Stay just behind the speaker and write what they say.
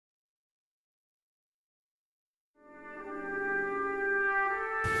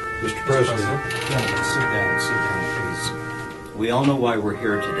Mr. President. Gentlemen, sit down, please. We all know why we're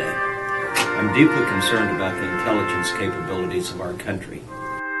here today. I'm deeply concerned about the intelligence capabilities of our country.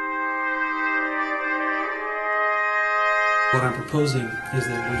 What I'm proposing is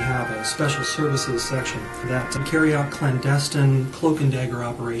that we have a special services section that carry out clandestine cloak and dagger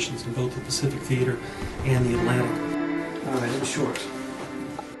operations in both the Pacific Theater and the Atlantic. All right, in short,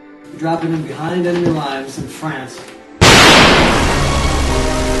 you're dropping in behind enemy lines in France.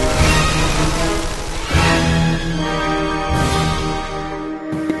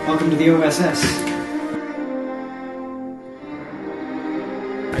 Welcome to the OSS.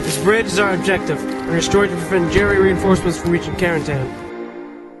 This bridge is our objective. We're destroyed to prevent Jerry reinforcements from reaching Carentan.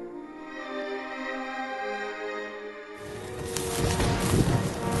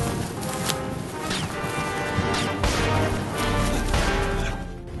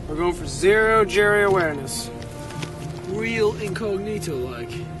 We're going for zero Jerry awareness. Real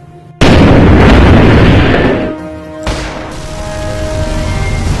incognito-like.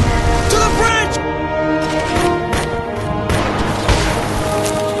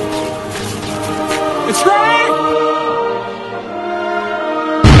 It's ready!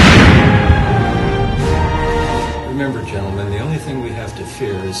 Remember, gentlemen, the only thing we have to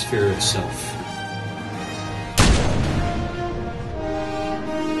fear is fear itself.